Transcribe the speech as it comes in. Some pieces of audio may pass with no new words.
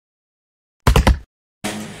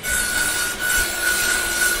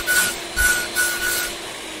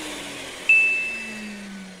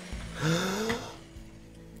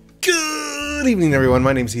Good evening, everyone.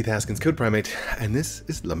 My name is Heath Haskins, Code Primate, and this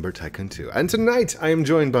is Lumber Tycoon 2. And tonight, I am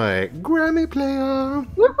joined by Grammy Player.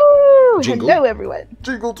 Woohoo! Jingle. Hello, everyone.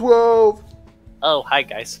 Jingle 12. Oh, hi,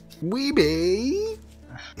 guys. Weeby.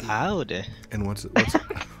 Howdy. And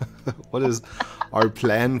what is our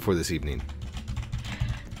plan for this evening?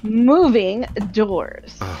 Moving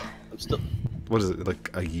doors. I'm still. What is it,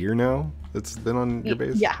 like a year now it's been on your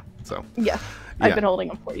base? Yeah. So. Yes. Yeah. I've been holding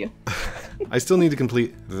them for you. I still need to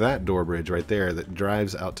complete that door bridge right there that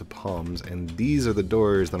drives out to Palms, and these are the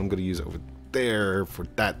doors that I'm going to use over there for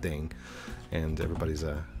that thing. And everybody's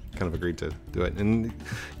kind of agreed to do it. And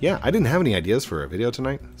yeah, I didn't have any ideas for a video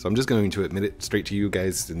tonight, so I'm just going to admit it straight to you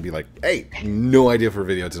guys and be like, hey, no idea for a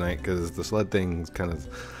video tonight, because the sled thing's kind of,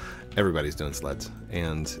 everybody's doing sleds.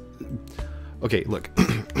 And okay, look,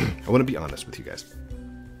 I want to be honest with you guys.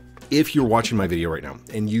 If you're watching my video right now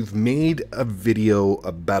and you've made a video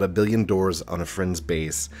about 1 billion doors on a friend's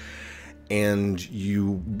base and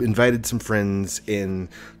you invited some friends in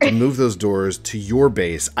to move those doors to your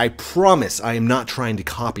base, I promise I am not trying to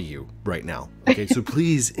copy you right now. Okay, so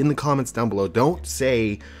please, in the comments down below, don't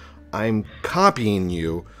say I'm copying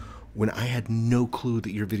you when I had no clue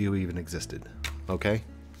that your video even existed. Okay?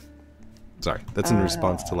 Sorry, that's in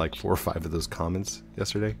response to like 4 or 5 of those comments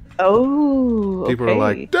yesterday. Oh, People okay. are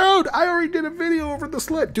like, dude, I already did a video over the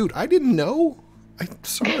sled. Dude, I didn't know. I'm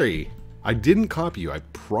sorry. I didn't copy you. I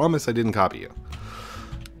promise I didn't copy you.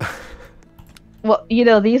 Well, you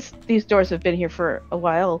know, these doors have been here for a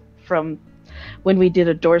while from when we did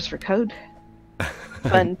a Doors for Code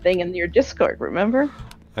fun thing in your Discord, remember?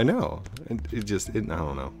 I know. I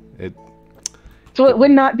don't know. So it would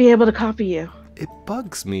not be able to copy you. It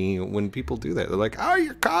bugs me when people do that. They're like, oh,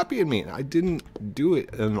 you're copying me. I didn't do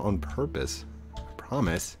it on purpose. I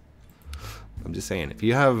promise. I'm just saying, if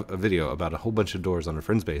you have a video about a whole bunch of doors on a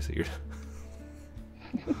friend's base that you're...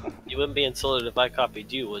 You wouldn't be insulted if I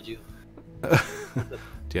copied you, would you? Do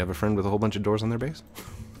you have a friend with a whole bunch of doors on their base?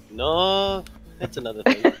 No, that's another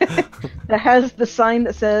thing. That has the sign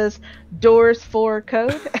that says Doors for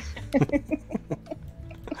Code.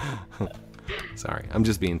 Sorry, I'm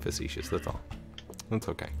just being facetious, that's all. That's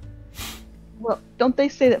okay. Well, don't they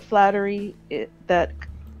say that flattery,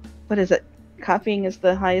 what is it? Copying is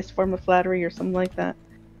the highest form of flattery or something like that?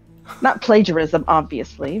 Not plagiarism,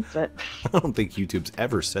 obviously, but... I don't think YouTube's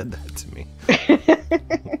ever said that to me.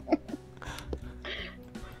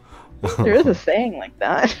 There is a saying like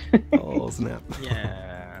that. Oh, snap.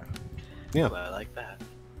 Yeah. Yeah. Well, I like that.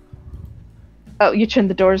 Oh, you turned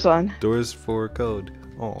the doors on. Doors for code.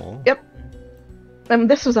 Oh. Yep.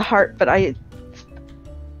 This was a heart, but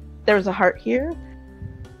there was a heart here,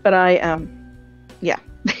 but yeah.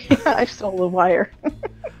 I stole the wire.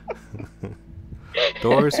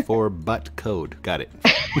 Doors for butt code. Got it.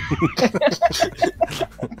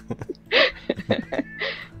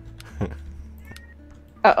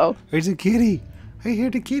 Uh-oh. There's a kitty. I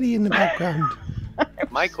hear the kitty in the background.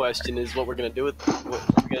 My question is, what we're gonna do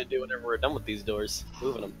whenever we're done with these doors,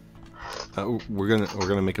 moving them We're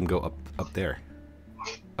gonna make him go up there.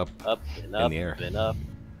 Up and in up the air. and up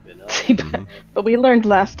and up. But we learned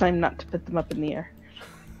last time not to put them up in the air.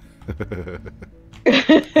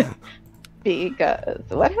 Because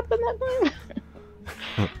what happened that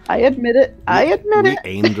time? I admit it. We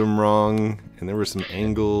aimed them wrong, and there were some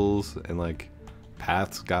angles, and like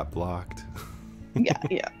paths got blocked.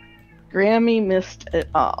 Yeah. Grammy missed it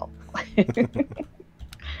all.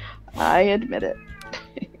 I admit it.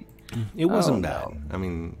 It wasn't Oh, no. bad. I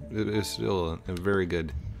mean, it was still a very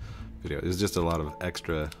good video. It was just a lot of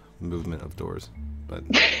extra movement of doors, but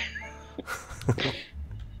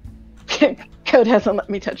Code hasn't let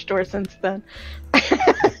me touch doors since then.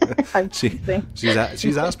 I'm she's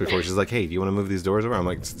asked before. She's like, "Hey, do you want to move these doors over?" I'm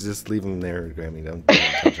like, "Just leave them there, Grammy. Don't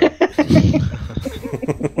touch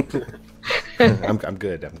them." I'm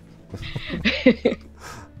good.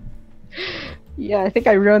 Yeah, I think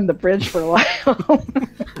I ruined the bridge for a while.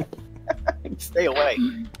 Stay away.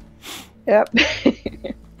 Yep.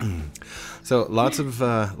 So lots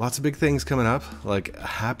of big things coming up. Like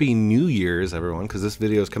Happy New Year's, everyone, because this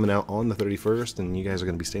video is coming out on the 31st, and you guys are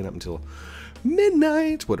going to be staying up until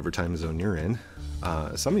midnight, whatever time zone you're in.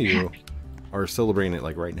 Some of you are celebrating it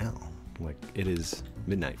like right now, like it is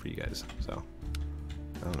midnight for you guys. So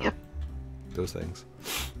I don't know. Yep. Those things.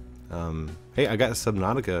 Hey, I got a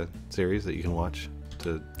Subnautica series that you can watch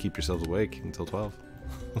to keep yourselves awake until 12.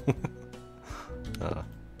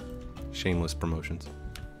 Shameless promotions.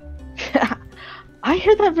 I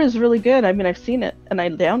hear that was really good. I mean, I've seen it, and I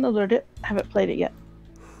downloaded it. Haven't played it yet.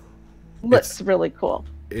 Looks really cool.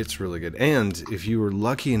 It's really good. And if you were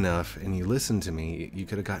lucky enough and you listened to me, you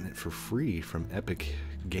could have gotten it for free from Epic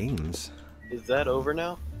Games Is that over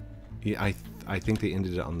now? Yeah, I think they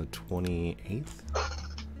ended it on the 28th.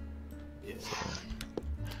 Yeah.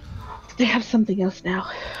 They have something else now.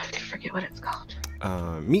 I forget what it's called.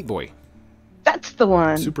 Meat Boy. That's the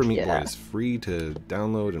one. Super Meat Yeah. Boy is free to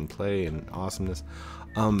download and play and awesomeness.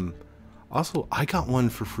 Also, I got one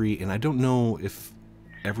for free, and I don't know if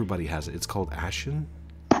everybody has it. It's called Ashen.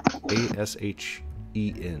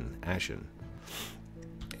 A-S-H-E-N. Ashen.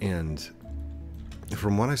 And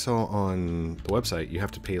from what I saw on the website, you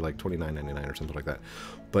have to pay like $29.99 or something like that.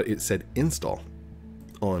 But it said install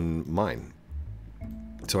on mine.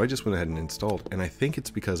 So I just went ahead and installed. And I think it's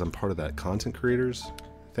because I'm part of that content creators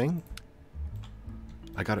thing.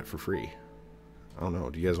 I got it for free. I don't know.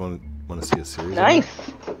 Do you guys want to see a series?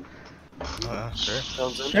 Nice. Sure.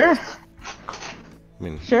 Sounds Sure. I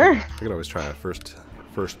mean, Sure. I could always try a first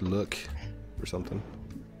look or something.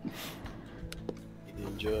 You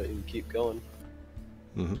enjoy it and keep going.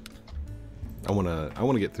 Mm-hmm. I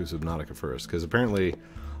wanna get through Subnautica first, because apparently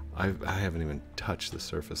I haven't even touched the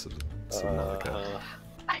surface of Subnautica.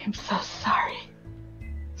 I am so sorry.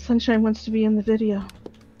 Sunshine wants to be in the video.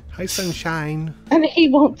 Hi, Sunshine. And he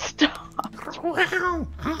won't stop.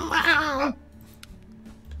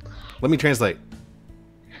 Let me translate.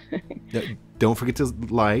 Don't forget to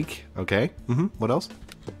like. Okay. What else?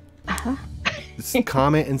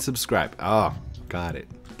 Comment and subscribe. Oh, got it.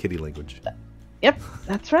 Kitty language. Yep,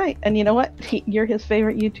 that's right. And you know what? You're his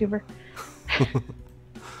favorite YouTuber. Do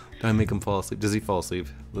I make him fall asleep? Does he fall asleep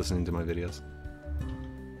listening to my videos?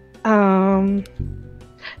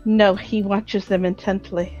 No, he watches them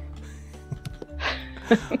intently.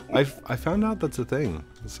 I found out that's a thing.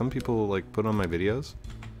 Some people like put on my videos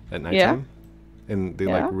at nighttime, and they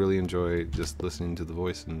like really enjoy just listening to the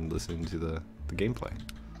voice and listening to the gameplay,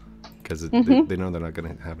 because they know they're not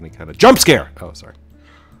going to have any kind of jump scare. Oh, sorry.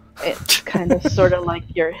 It's kind of sort of like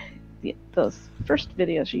those first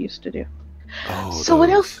videos you used to do. Oh, so what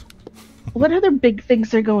else? What other big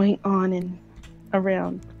things are going on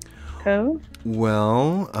around Cove?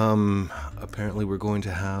 Well, apparently we're going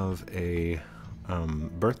to have a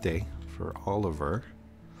birthday for Oliver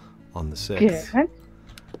on the 6th. Good.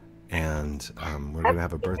 And we're going to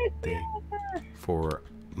have a birthday for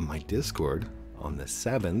my Discord on the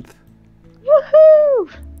 7th.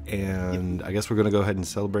 Woohoo! And I guess we're going to go ahead and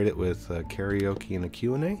celebrate it with karaoke and a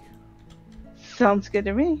Q&A. Sounds good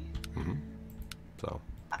to me. So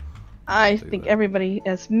I think everybody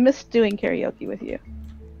has missed doing karaoke with you.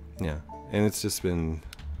 yeah, and it's just been,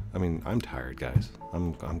 I mean, I'm tired, guys.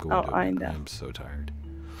 I'm going Oh, to I know. I'm so tired.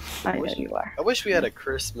 I know you are. I wish we had a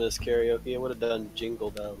Christmas karaoke. I would have done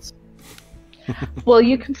Jingle Bells. Well,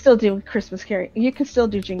 you can still do Christmas karaoke. You can still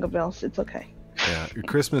do Jingle Bells. It's okay. Yeah,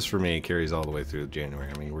 Christmas for me carries all the way through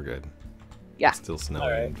January. I mean, we're good. Yeah. It's still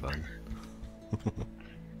snowing and fun.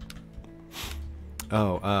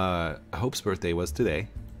 Oh, Hope's birthday was today.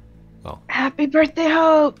 Well, Happy birthday,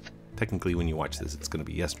 Hope! technically when you watch this, it's going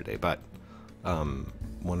to be yesterday, but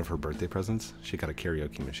one of her birthday presents, she got a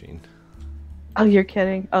karaoke machine. Oh, you're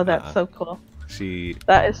kidding. Oh, that's so cool.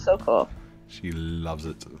 That is so cool. She loves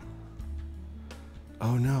it.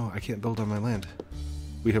 Oh no, I can't build on my land.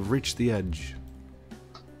 We have reached the edge.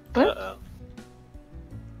 What? Uh-oh.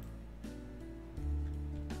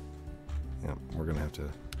 Yeah, we're gonna have to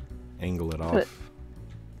angle it Put off it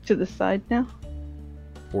to the side now?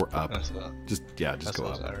 or up. That's what, Just that's go what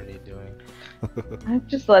I was up. already doing. I'm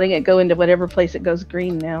just letting it go into whatever place it goes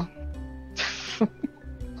green now. But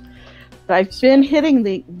I've been hitting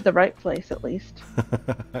the right place at least.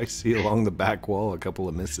 I see along the back wall a couple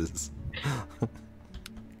of misses.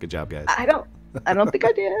 Good job, guys. I don't think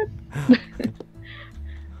I did.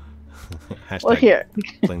 Hashtag Well, here.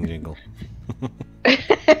 playing jingle.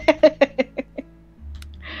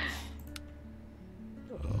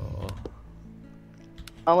 Oh.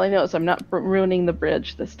 All I know is I'm not ruining the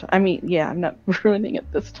bridge this time. I mean, yeah, I'm not ruining it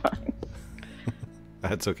this time.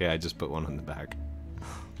 That's okay. I just put one on the back.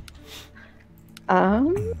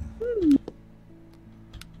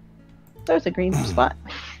 There's a green spot.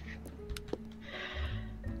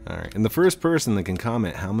 All right, and the first person that can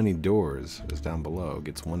comment how many doors is down below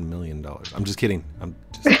gets $1 million. I'm just kidding. I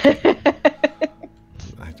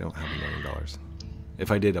don't have $1 million.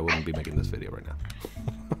 If I did, I wouldn't be making this video right now.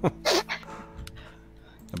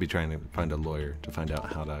 I'd be trying to find a lawyer to find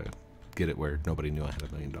out how to get it where nobody knew I had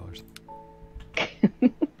 $1 million.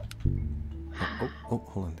 Oh,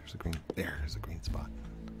 hold on. There's a green spot.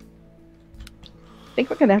 I think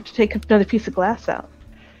we're gonna have to take another piece of glass out.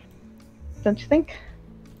 Don't you think?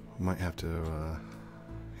 Might have to,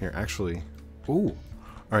 here, actually. Ooh. All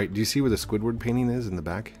right, do you see where the Squidward painting is in the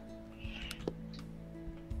back?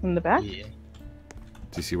 In the back? Yeah.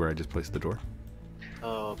 Do you see where I just placed the door?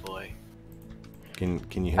 Oh boy. Can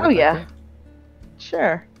you hit Oh, it back yeah. there?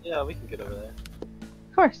 Sure. Yeah, we can get over there.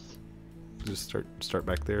 Of course. Just start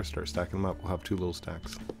back there. Start stacking them up. We'll have 2 little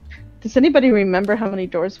stacks. Does anybody remember how many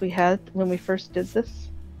doors we had when we first did this?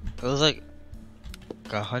 It was like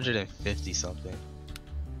 150 something.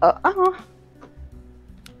 It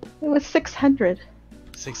was 600.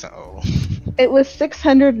 600. Oh. It was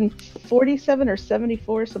 647 or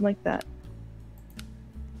 74, something like that.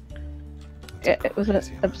 It was a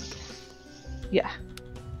yeah.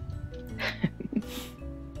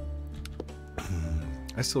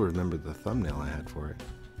 I still remember the thumbnail I had for it.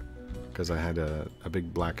 Because I had a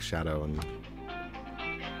big black shadow and...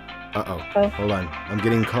 Uh-oh. Oh. Hold on. I'm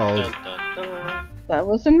getting called. Dun, dun, dun. That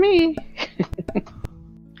wasn't me.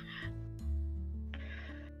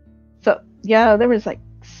 So, yeah, there was like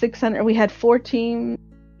 600. We had 4 teams,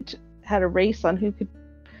 had a race on who could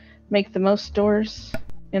make the most doors.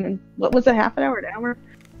 And what was it, half an hour, an hour? Do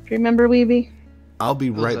you remember, Weeby? I'll be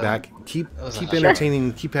right back. Keep Sure.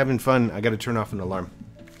 entertaining. Keep having fun. I got to turn off an alarm.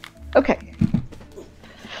 Okay.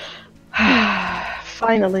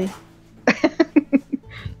 Finally.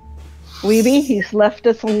 Weeby, he's left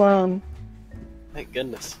us alone. Thank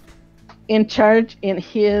goodness. In charge in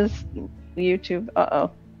his YouTube.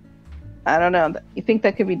 Uh-oh. I don't know. You think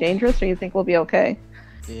that could be dangerous, or you think we'll be okay?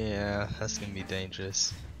 Yeah, that's gonna be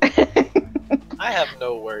dangerous. I have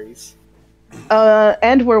no worries.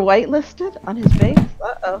 And we're whitelisted on his base?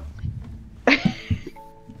 Uh-oh.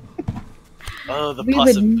 Oh, the We would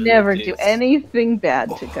possibilities. never do anything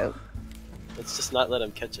bad to Goat. Let's just not let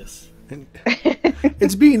him catch us.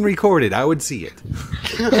 It's being recorded. I would see it.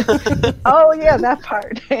 Oh, yeah, that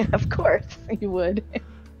part. Of course, you would.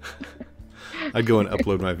 I'd go and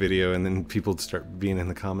upload my video, and then people would start being in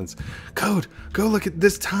the comments. Code, go look at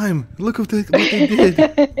this time. Look what they did.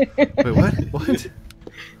 Wait, what? What?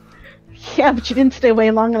 Yeah, but you didn't stay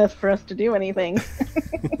away long enough for us to do anything.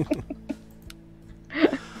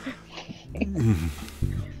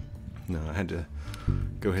 No, I had to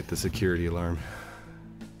go hit the security alarm.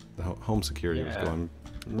 The home security was going,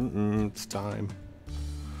 it's time.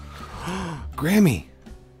 Grammy,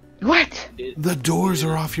 What? the doors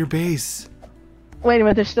are off your base. Wait a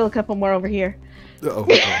minute, there's still a couple more over here. Oh,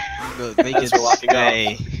 They can As we're walking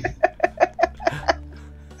stay.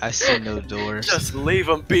 I see no doors. Just leave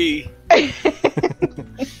them be.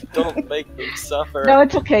 Don't make them suffer. No,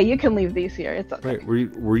 it's okay. You can leave these here. It's okay.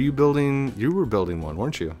 Wait, were you building? You were building one,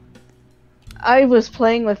 weren't you? I was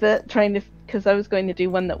playing with it, trying to, because I was going to do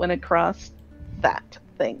one that went across that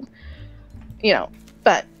thing. You know,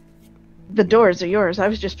 but the doors are yours. I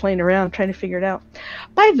was just playing around, trying to figure it out.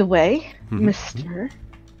 By the way, Mr.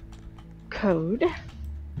 Code,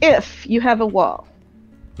 if you have a wall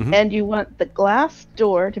and you want the glass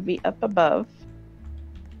door to be up above,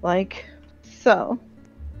 like so,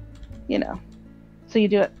 you know, so you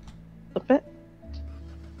do it, flip it.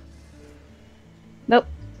 Nope,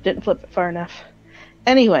 didn't flip it far enough.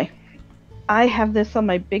 Anyway, I have this on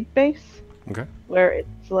my big base. Okay. Where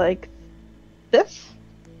it's like this,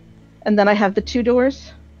 and then I have the 2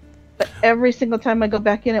 doors, but every single time I go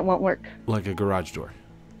back in, it won't work. Like a garage door.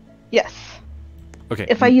 Yes. Okay.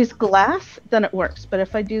 If I use glass, then it works, but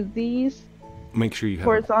if I do these Make sure you have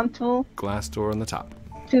horizontal a glass door on the top.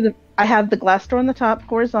 I have the glass door on the top,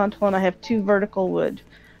 horizontal, and I have 2 vertical wood.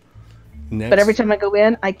 Next, But every time I go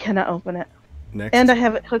in, I cannot open it. next, And I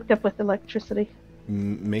have it hooked up with electricity.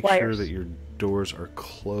 make sure wires. that your doors are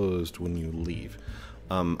closed when you leave.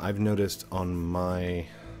 I've noticed on my,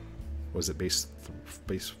 was it base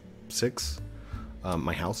 6,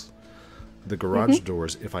 my house, the garage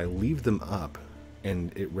doors, if I leave them up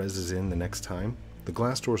and it reses in the next time, the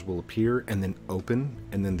glass doors will appear and then open,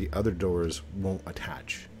 and then the other doors won't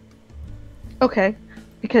attach. Okay.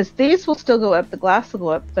 Because these will still go up, the glass will go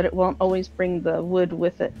up, but it won't always bring the wood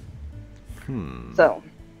with it. So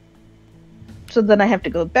then I have to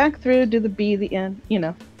go back through, do the B, the N, you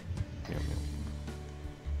know. Yeah, yeah.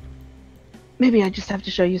 Maybe I just have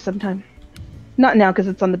to show you sometime. Not now, because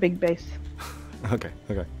it's on the big base. Okay,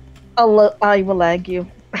 okay. I will lag you.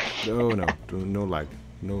 No lag.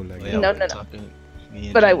 No lag. Yeah, No, we're no. talking- me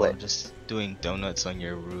and But I Joel would. just doing donuts on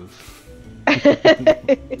your roof.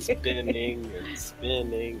 Spinning and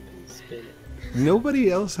spinning and spinning. Nobody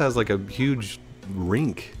else has like a huge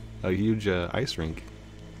rink, a huge ice rink.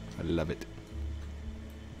 I love it.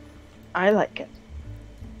 I like it.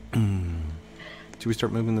 Should we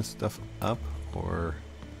start moving this stuff up, or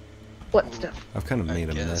What stuff? I've kind of I made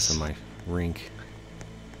a mess guess. of my rink.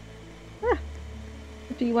 What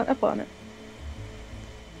do you want up on it?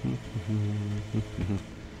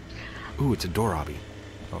 Ooh, it's a door obby.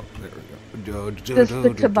 Oh, there we go. Does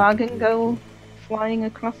the toboggan go flying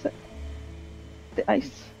across it? The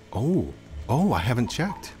ice. Oh, I haven't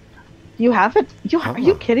checked. You haven't? Are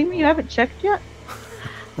you kidding me? You haven't checked yet?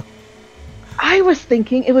 I was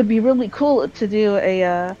thinking it would be really cool to do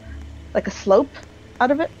a like a slope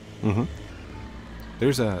out of it. Mm-hmm.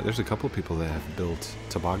 There's a couple of people that have built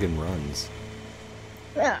toboggan runs.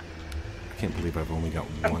 Yeah. I can't believe I've only got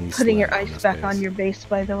one. Putting your sled ice this back base. on your base,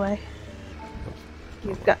 by the way.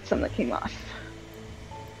 You've got some that came off.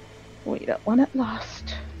 We don't want it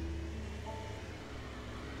lost.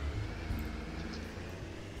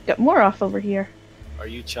 Got more off over here. Are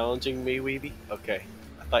you challenging me, Weeby? Okay.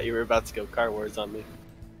 I thought you were about to go Car Wars on me.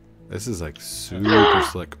 This is like super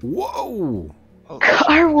slick. Whoa!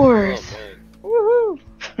 Car Wars! Oh, man.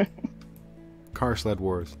 Woohoo! Car sled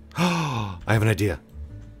wars. I have an idea.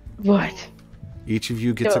 What? Each of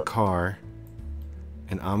you gets a Go. car,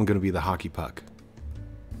 and I'm gonna be the hockey puck.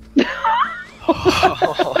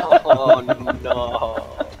 Oh,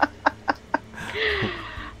 no.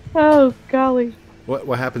 Oh, golly.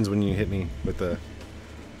 What happens when you hit me with the?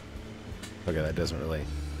 Okay, that doesn't really.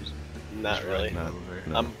 Not really. Not,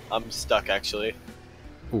 no. I'm stuck, actually.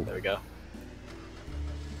 Ooh. There we go.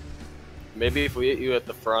 Maybe if we hit you at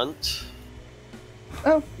the front.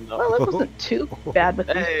 Oh, No. well, that wasn't too bad with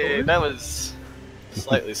these Hey, doors. that was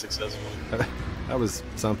slightly successful. That was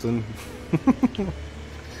something.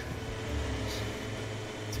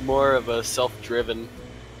 It's more of a self-driven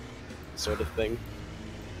sort of thing.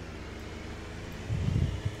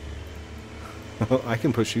 I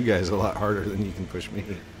can push you guys a lot harder than you can push me.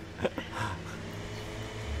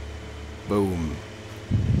 Boom.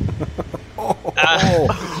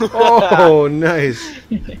 Oh, nice.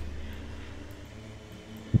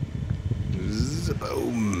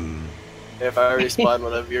 Boom. If I respawn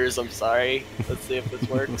one of yours, I'm sorry. Let's see if this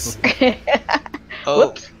works. Oh,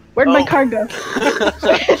 Whoops. Where'd my Oh. car go?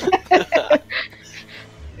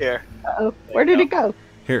 Here, Uh-oh. Where did it go?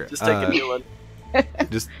 Here, just take a new one.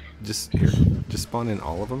 just here. Just spawn in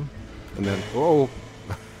all of them, and then whoa.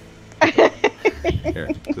 Here,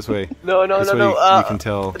 this way. No, no, This no, way no. you can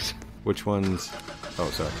tell which ones. Oh,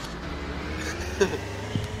 sorry.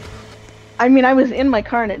 I mean, I was in my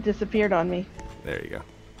car and it disappeared on me. There you go.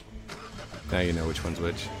 Now you know which one's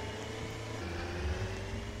which.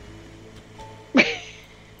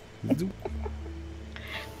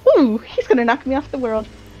 Ooh, he's gonna knock me off the world.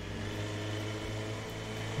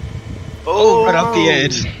 oh, right off the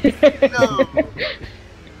edge. No.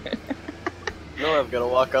 No, I'm gonna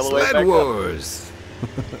walk all the way Sled back up. Wars.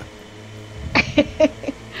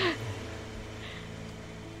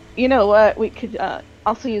 You know what? We could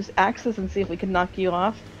also use axes and see if we can knock you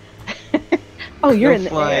off. Oh, you're No in the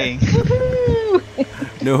flying. air.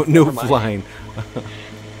 Woohoo! No Never mind. flying.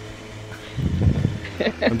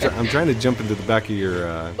 I'm trying to jump into the back of your.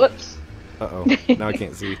 Whoops. Uh-oh. Now I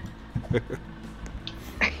can't see.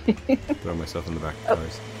 Throw myself in the back of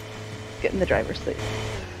cars. Get in the driver's seat.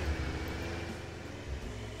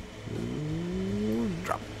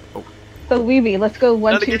 Drop. Oh. So, Weeby, let's go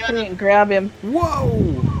 1, Not 2, again. 3 and grab him.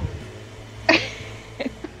 Whoa!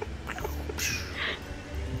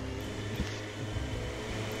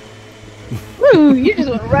 Woo! You just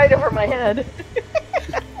went right over my head.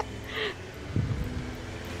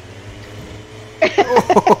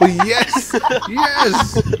 Oh, yes!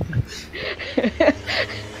 Yes!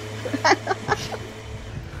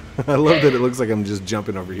 I love that it looks like I'm just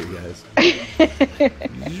jumping over you guys.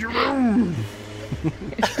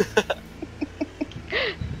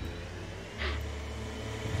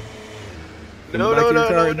 No, Back no, of your no,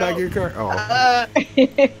 car, no, back of no. your car. Oh.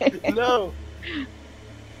 No.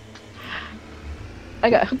 I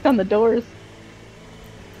got hooked on the doors.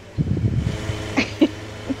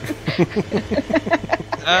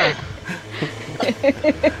 Ah,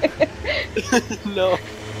 No.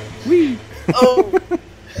 Whee! Oh.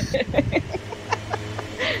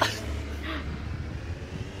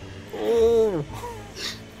 Oh.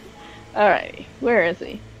 Alright, where is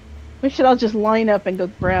he? We should all just line up and go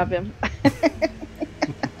grab him.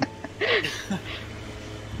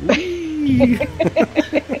 Whee!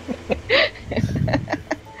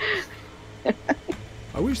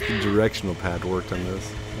 I wish the directional pad worked on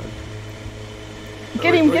this.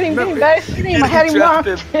 Get him, get him, get him, guys! Get him! I had him Drop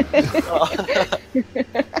locked! him.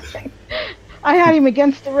 I had him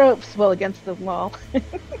against the ropes. Well, against the wall.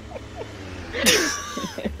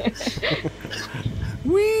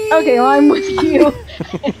 Whee! Okay, well, I'm with you.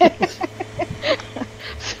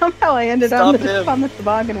 Somehow I ended Stop on him. the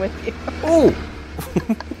toboggan with you. Oh!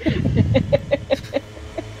 Here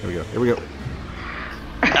we go. Here we go.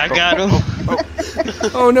 I got him.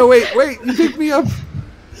 Oh no! Wait! You picked me up.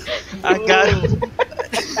 I got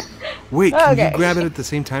it. Wait, can Okay. you grab it at the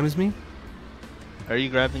same time as me? Are you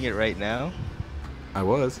grabbing it right now? I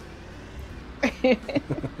was.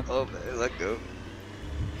 Oh man, let go.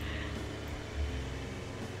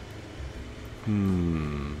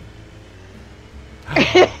 Hmm.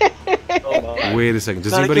 Oh my. Wait a second.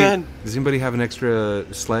 Does Not anybody again. does anybody have an extra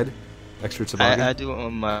sled? Extra toboggan? I do it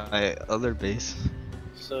on my other base.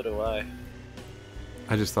 So do I.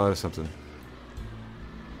 I just thought of something.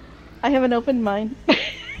 I have an open mind.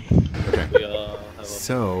 Okay. We all have a...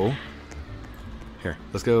 So here,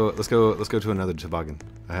 let's go to another toboggan.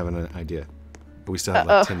 I have an idea. But we still have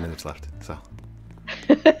like 10 minutes left. So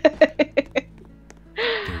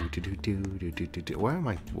why am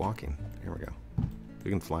I walking? Here we go. We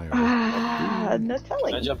can fly over. No Can I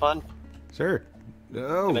telling. jump on? Sure.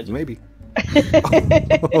 Oh, Can I jump? maybe.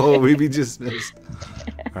 Oh, maybe just missed.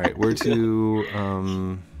 All right, we're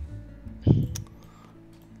to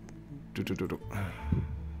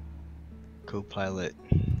Co-pilot.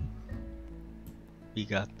 We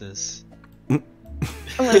got this. I'm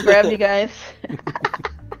gonna grab you guys.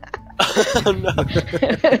 Oh no.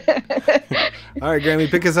 All right, Grammy,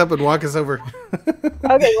 pick us up and walk us over. Okay,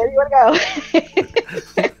 where do you want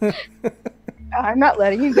to go? I'm not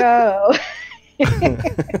letting you go.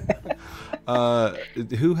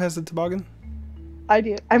 Who has the toboggan? I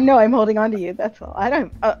do. I'm holding on to you. That's all. I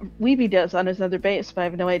don't. Weeby does on his other base, but I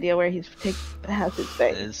have no idea where has his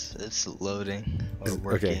base. It's loading. We're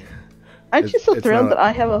working. Okay. Aren't you so it's thrilled not- that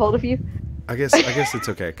I have a hold of you? I guess it's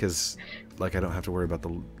okay because like I don't have to worry about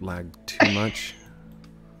the lag too much.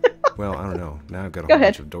 Well, I don't know. Now I've got a Go whole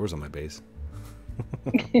ahead. bunch of doors on my base.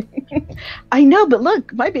 I know, but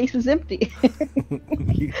look, my base is empty.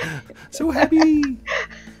 So happy.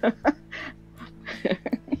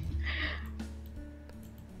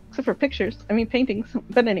 Except for pictures. I mean, paintings.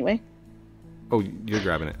 But anyway, Oh, you're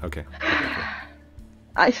grabbing it. Okay. Okay.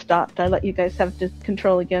 I stopped. I let you guys have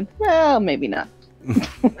control again. Well, maybe not.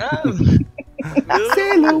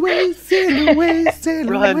 Sail away, sail away, sail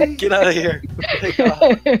Run! away. Get out of here! Take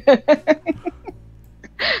off.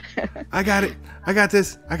 I got it. I got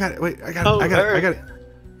this. I got it. Wait, I got it. Oh, I got it. I hurry. got it.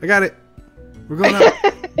 I got it. We're going up.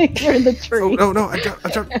 You're in the tree. Oh, no, no. I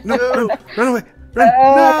dropped. No, run away. Run.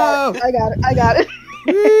 No. I got it. I got it.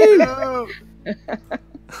 No.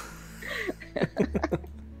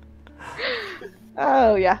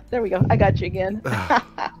 Oh yeah, there we go. I got you again.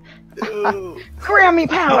 No. Grammy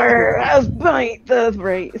power has bite the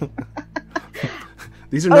race.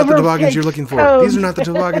 These are not the toboggans Overtakes you're looking for. code. These are not the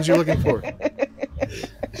toboggans you're looking for.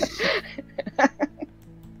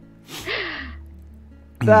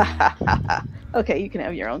 Okay, you can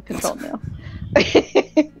have your own control now.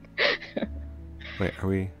 Wait, are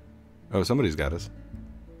we? Oh, somebody's got us.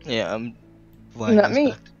 Yeah, I'm flying Not us me.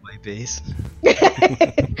 back to my base.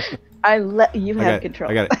 I let you I have got it.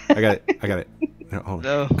 control. I got it. I got it. I got it. No, hold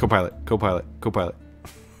on. No, Co-pilot. Co-pilot. Co-pilot.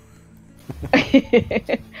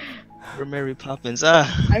 we're Mary Poppins.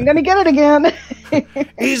 Ah, I'm gonna get it again.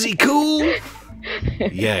 Is he cool?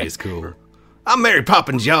 Yeah, he's cool. I'm Mary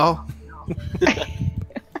Poppins, y'all.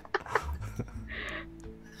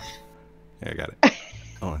 Yeah, I got it.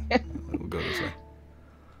 Hold on. We'll go this way.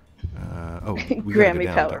 Oh, we gotta Grammy go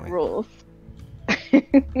down, power don't we? rules.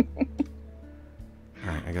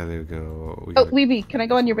 Alright, I gotta go. Oh, Weeby, can I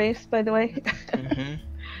go on your base, by the way? mhm.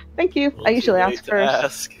 Thank you. I usually Too late ask to first.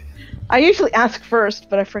 ask. I usually ask first,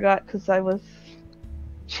 but I forgot because I was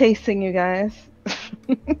chasing you guys.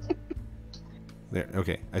 There.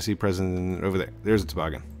 Okay, I see President over there. There's a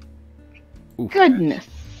toboggan. Ooh. Goodness,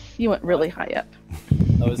 you went really high up.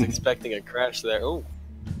 I was expecting a crash there. Oh.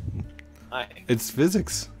 Hi. It's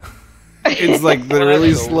physics. It's like the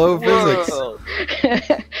really slow physics. Whoa.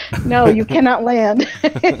 No, you cannot land.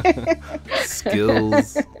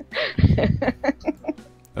 Skills.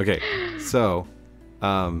 Okay, so,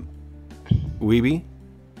 Weeby,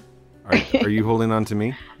 are you holding on to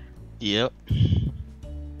me? Yep.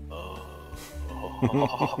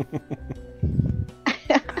 Oh.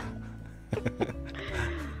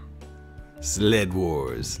 Sled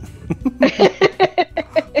Wars.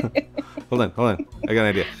 Hold on. I got an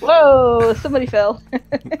idea. Whoa, somebody fell.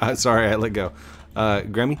 Sorry, I let go.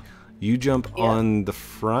 Grammy, you jump Yeah. on the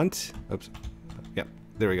front. Oops. Yep,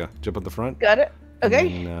 there we go. Jump on the front. Got it?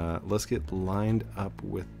 Okay. And, let's get lined up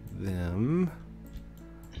with them.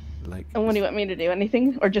 Like, And what do you want me to do?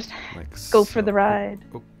 Anything? Or just like go for so. the ride?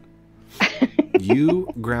 Oh.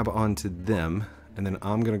 You grab onto them, and then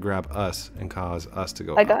I'm gonna grab us and cause us to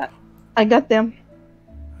go I up. got them.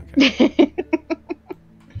 Okay.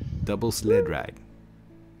 Double sled ride.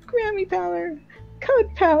 Grammy power.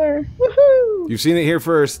 Code power. Woohoo! You've seen it here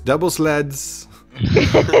first. Double sleds.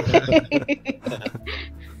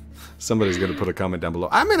 Somebody's gonna put a comment down below.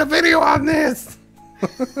 I'm in a video on this.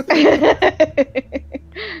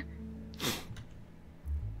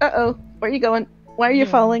 Uh-oh. Where are you going? Why are you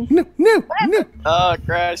falling? No, no, no. Oh,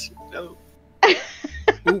 crash. No.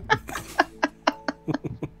 Ooh.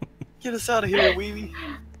 Get us out of here, Weeby.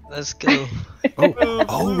 Let's go.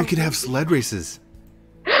 Oh, we could have sled races.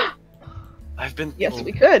 I've been. Yes,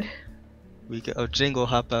 we could. We go. Oh, Jingle,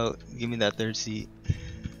 hop out. Give me that third seat.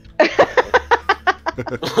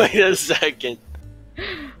 Wait a second.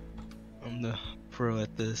 I'm the pro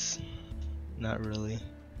at this. Not really.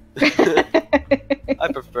 I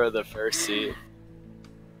prefer the first seat.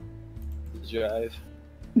 Drive.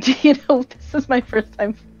 Do you know this is my first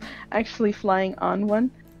time actually flying on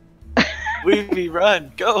one? Weeby,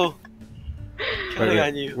 run, go. Counting Right.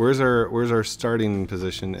 on you. Where's our starting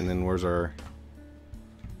position, and then where's our?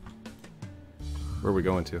 Where are we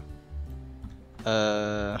going to?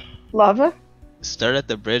 Lava? Start at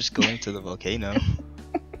the bridge going to the volcano.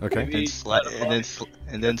 Okay. And then slide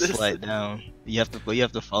and then slide down. You have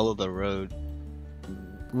to follow the road.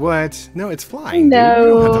 What? No, it's flying. Dude. You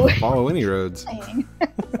don't No. have to follow any roads.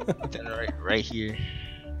 Then right here.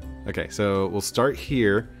 Okay, so we'll start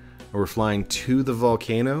here. We're flying to the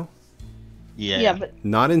volcano, Yeah. Yeah, but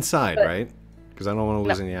not inside, But- right? Because I don't want to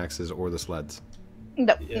lose No. any axes or the sleds.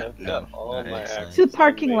 no. Yeah, I've No, got all not my inside. axes To the on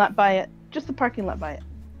parking me. lot by it. Just the parking lot by it.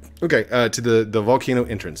 Okay, to the volcano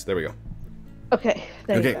entrance. There we go. Okay,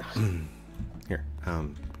 there Okay. you go. Here,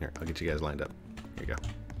 here. I'll get you guys lined up. Here you go.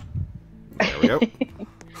 There we go.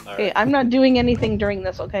 All Okay, right. I'm not doing anything during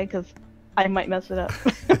this, okay? Because I might mess it up.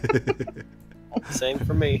 Same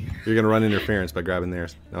for me. You're gonna run interference by grabbing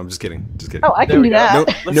theirs. No, I'm just kidding. Just kidding. Oh, I There can we do go. that.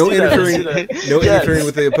 Let's No do that, let's interfering. do that. No Yes. interfering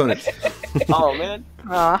with the opponent. Oh man,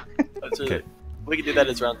 Aw. that's really, Okay. we can do that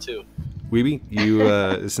as round 2. Weeby,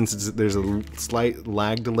 you since there's a slight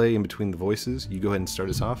lag delay in between the voices, you go ahead and start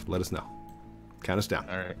us off. Let us know. Count us down.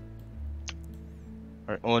 All right.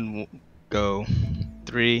 All right. On go.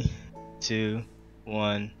 3, 2,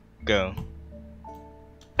 1, go.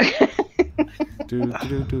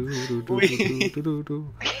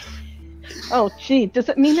 Oh, gee. Does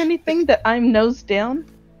it mean anything that I'm nose down?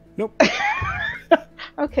 Nope.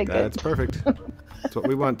 Okay, good. That's perfect. That's what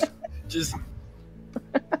we want. Just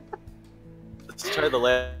let's try the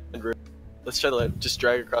land route. Let's try the land. Just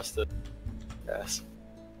drag across the grass.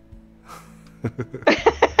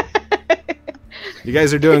 You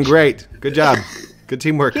guys are doing great. Good job. Good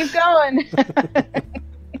teamwork. Keep going.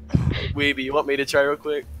 Weeby, you want me to try real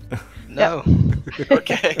quick? No.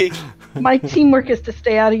 Okay. My teamwork is to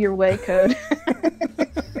stay out of your way, Code.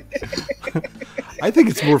 I think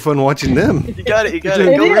it's more fun watching them. You got it. You got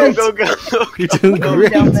You're it. doing Go, great. go, go, go. You're doing Go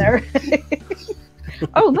great. down there.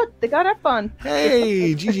 Oh, look, they got up on.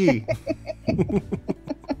 Hey, GG.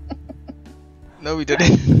 No, we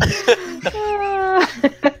didn't.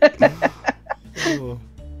 Oh.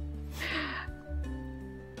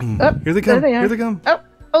 Oh, Here they there come. they are. Here they come.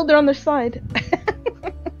 Oh, they're on their side.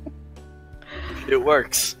 It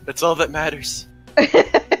works. That's all that matters.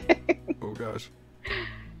 Oh gosh.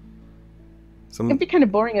 It'd be kind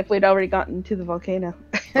of boring if we'd already gotten to the volcano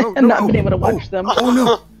Oh, and no, not been able to watch them. Oh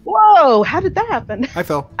no! Whoa! How did that happen? I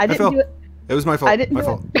fell. I didn't fell. do it. It was my fault. I didn't My do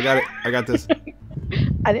fault. I got it. I got this.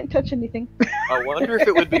 I didn't touch anything. I wonder if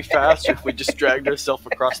it would be faster if we just dragged ourselves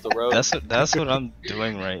across the road. That's what I'm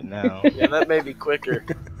doing right now. Yeah, that may be quicker.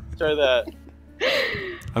 Try that.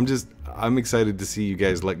 I'm excited to see you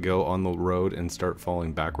guys let go on the road and start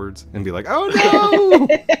falling backwards and be like, oh no!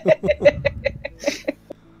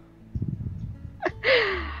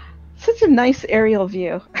 Such a nice aerial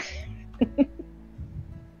view.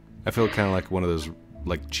 I feel kind of like one of those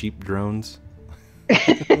like cheap drones.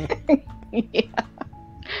 Yeah.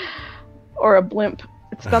 Or a blimp.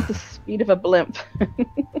 It's about the speed of a blimp.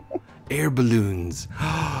 Air balloons.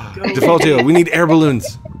 Defaultio, we need air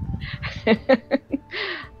balloons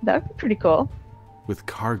That'd be pretty cool. with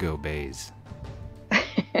cargo bays. Uh,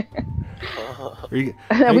 How you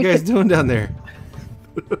We guys could- doing down there?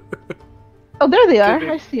 Oh, there they are. Could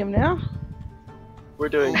be. I see them now. we're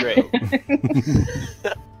doing great.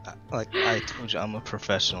 Like I told you, I'm a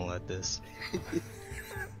professional at this.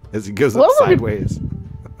 As it goes up What would it- sideways.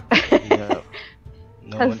 Yeah.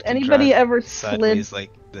 No one Has can anybody drive ever slid? sideways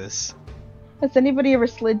like this? Has anybody ever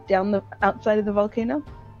slid down the outside of the volcano?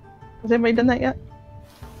 Has anybody done that yet?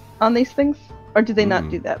 On these things? Or do they not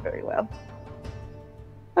do that very well?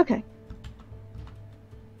 Okay.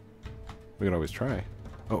 We can always try.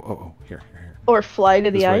 Oh, here. Or fly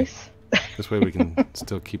to the This way. ice? This way we can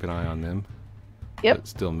still keep an eye on them. Yep. But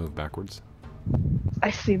still move backwards.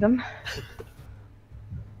 I see them.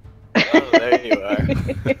 Oh, there you are.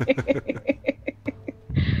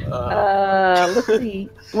 Let's see.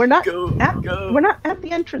 We're not Go, at go. we're not at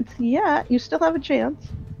the entrance yet. You still have a chance.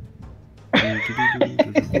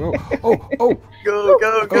 Whoa. Oh, oh, Go,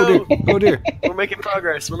 go, oh go. dear, oh dear. We're making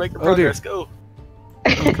progress. We're making Oh, dear. progress. Go.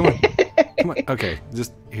 Oh, come on, come on. Okay,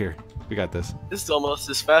 just here. We got this. This is almost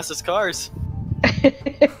as fast as cars.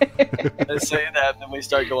 I say that, then we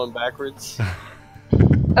start going backwards.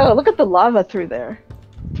 Oh, look at the lava through there.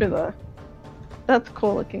 Through the. That's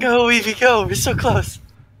cool looking. Go, Evie, go. We're so close.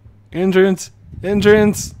 Entrance,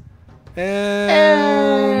 entrance,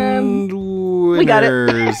 and we got it.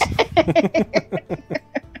 winners.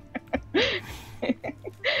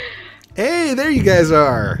 Hey, there you guys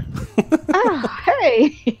are. Oh,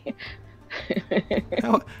 hey.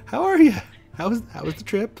 How are you? How was the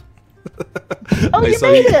trip? Oh, you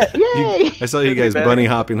made it! Yay! I saw you guys bunny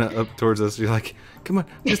hopping up towards us. You're like, come on,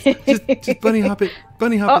 just bunny hop it,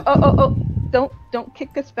 bunny hop it. Oh! Don't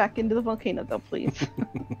kick us back into the volcano, though, please.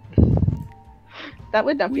 That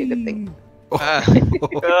would not be a good thing.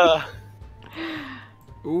 Uh,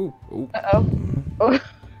 Ooh, ooh. Uh-oh. Oh.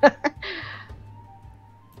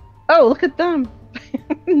 Oh, look at them.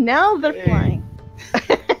 Now they're Hey. flying.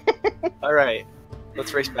 all right,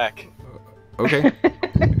 let's race back. Okay,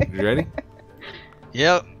 you ready?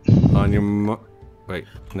 Yep. On your wait,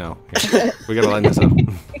 no. Here. We gotta line this up.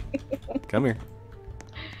 Come here.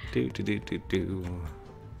 Do.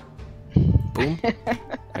 Boom.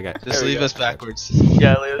 I got. Just There we leave go. us backwards.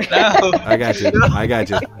 Yeah, Leo. No. I got you. I got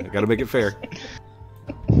you. I gotta make it fair.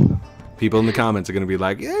 People in the comments are gonna be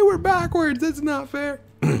like, "Hey, we're backwards. That's not fair."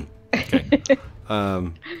 Okay.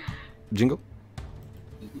 Jingle.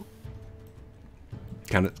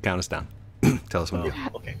 Count us down. Tell us when. Oh,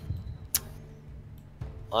 okay.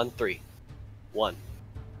 On 3. 1,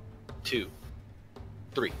 2,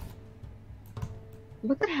 3.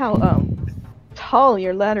 Look at how tall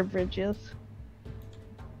your ladder bridge is.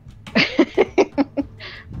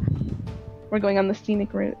 We're going on the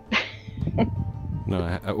scenic route. No,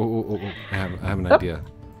 I have an idea.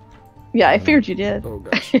 Yeah, I feared you did. Oh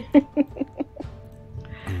gosh. There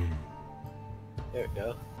we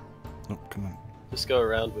go. Oh, come on. Just go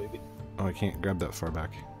around, baby. Oh, I can't grab that far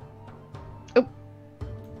back.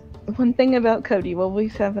 One thing about Cody, we'll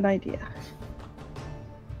always have an idea.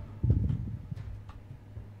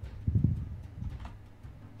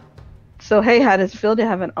 So hey, how does it feel to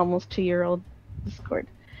have an almost 2-year-old Discord?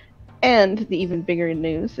 And the even bigger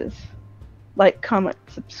news is like, comment,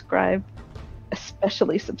 subscribe,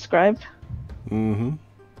 especially subscribe. Mm-hmm.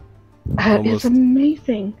 That is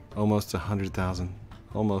amazing. Almost 100,000.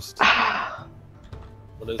 Almost.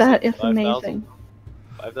 What is That it? is 5,000? amazing.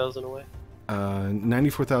 5,000 away?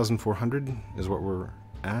 94,400 is what we're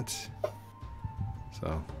at.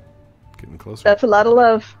 So, getting closer. That's a lot of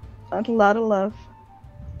love. That's a lot of love.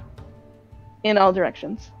 In all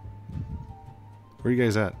directions. Where are you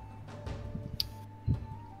guys at?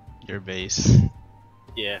 Your base.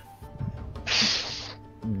 Yeah.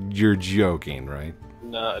 You're joking, right?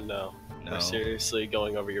 No. No. We're seriously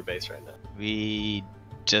going over your base right now. We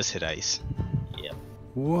just hit ice.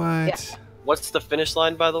 What? Yeah. What's the finish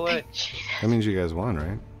line, by the way? That means you guys won,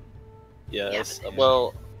 right? Yes.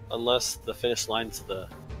 Well, unless the finish line's the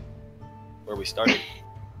where we started.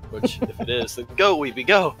 Which, if it is, then go, Weeby,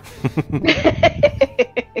 go!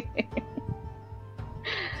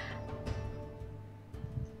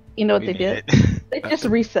 You know what We they made did? it. They just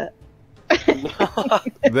reset.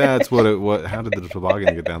 That's what. How did the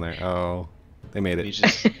toboggan get down there? Oh, they made We it.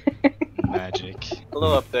 just magic.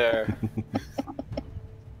 Hello up there.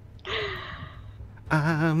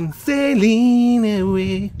 I'm sailing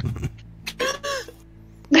away.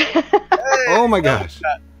 Oh my gosh.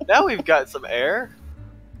 Now we've got some air.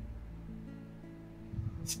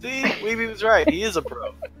 See, Weeby was right. He is a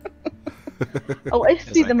pro. Oh, I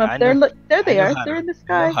see like, them I up there. know- Look, there they I know are. how They're to- in the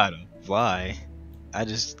I know sky. how to fly. I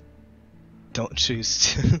just don't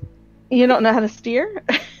choose to. You don't know how to steer?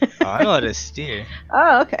 Oh, I know how to steer.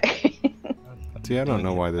 Oh, okay. I'm See, I don't doing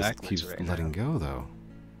know it why this backwards keeps right letting now. go though.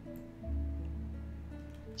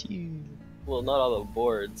 Phew. Well, not all the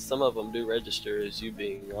boards. Some of them do register as you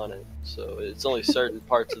being on it. So it's only certain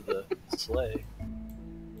parts of the sleigh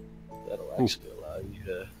that'll actually allow you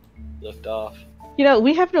to lift off. You know,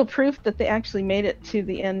 we have no proof that they actually made it to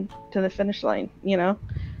the end, to the finish line, you know?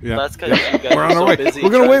 Yeah. That's because you guys We're are on our so way. busy We're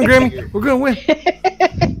gonna win, trying to Grammy. figure- We're gonna win.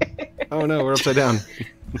 Oh no, we're upside down.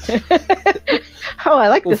 Oh, I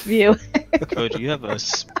like this view. Coach, you have a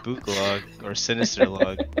spook log or sinister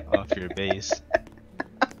log off your base.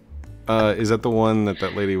 Is that the one that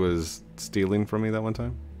lady was stealing from me that one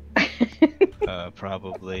time?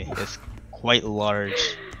 Probably. It's quite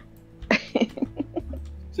large.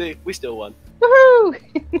 See, we still won.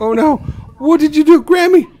 Woohoo! Oh no! What did you do,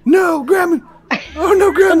 Grammy? No, Grammy! Oh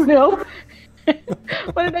no, Grammy! No.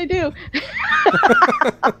 What did I do?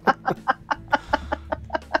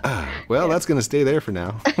 Well, that's gonna stay there for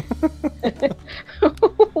now.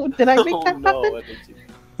 Did I make Oh that no! happen? I didn't see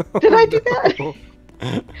Did I do that?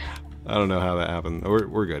 I don't know how that happened.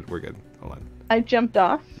 We're good. We're good. Hold on. I jumped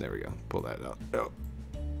off. There we go. Pull that out. Oh.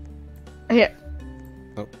 Here.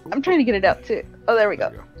 Oh. I'm trying to get it out too. Oh, there we go.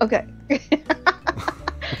 There Okay.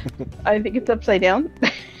 I think it's upside down.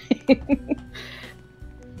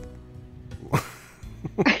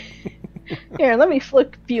 Here, let me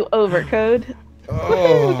flip you over, Code.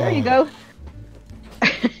 Oh. There you go.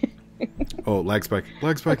 Oh, lag spike.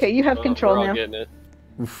 Lag spike. Okay, you have it. control We're all now. getting it.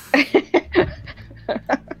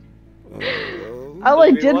 Oh. All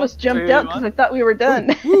I 3v1, did was jumped out because I thought we were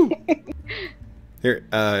done. Woo. Here,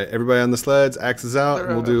 everybody on the sleds, axes out,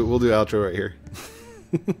 and we'll do outro right here.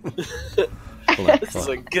 Hold on, This hold is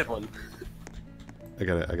on. a good one. I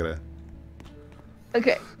gotta.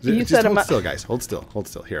 Okay, you Just set hold him up. still, guys. Hold still. Hold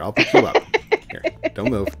still. Here, I'll pick you up. Here, don't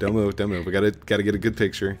move. Don't move. Don't move. We gotta get a good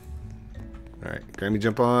picture. All right, Grammy,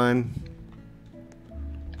 jump on.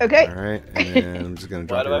 Okay, All right, and then I'm just gonna Why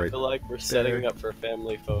drop do you I right. feel like we're setting up for a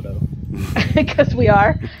family photo? because we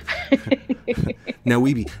are. Now,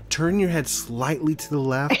 Weeby, turn your head slightly to the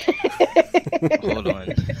left. Hold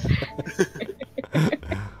on. There we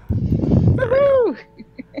go. Woo!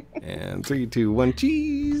 And 3, 2, 1,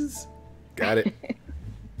 cheese. Got it.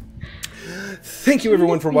 Thank you,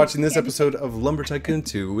 everyone, for watching this episode of Lumber Tycoon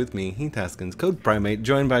 2 with me, Heath Haskins, Code Primate,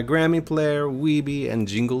 joined by Grammy Player, Weeby, and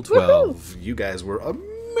Jingle 12. You guys were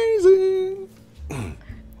amazing.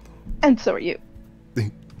 And so are you.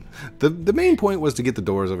 The main point was to get the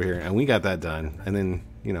doors over here, and we got that done. And then,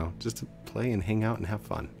 you know, just to play and hang out and have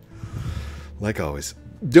fun. Like always.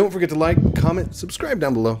 Don't forget to like, comment, subscribe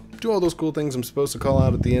down below. Do all those cool things I'm supposed to call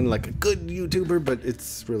out at the end like a good YouTuber, but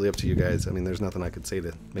it's really up to you guys. I mean, there's nothing I could say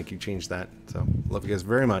to make you change that. So, love you guys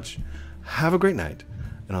very much. Have a great night.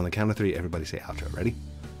 And on the count of 3, everybody say outro. Ready?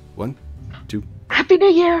 1, 2, Happy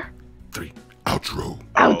New Year! 3. Outro.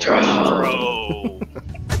 Outro! Bro.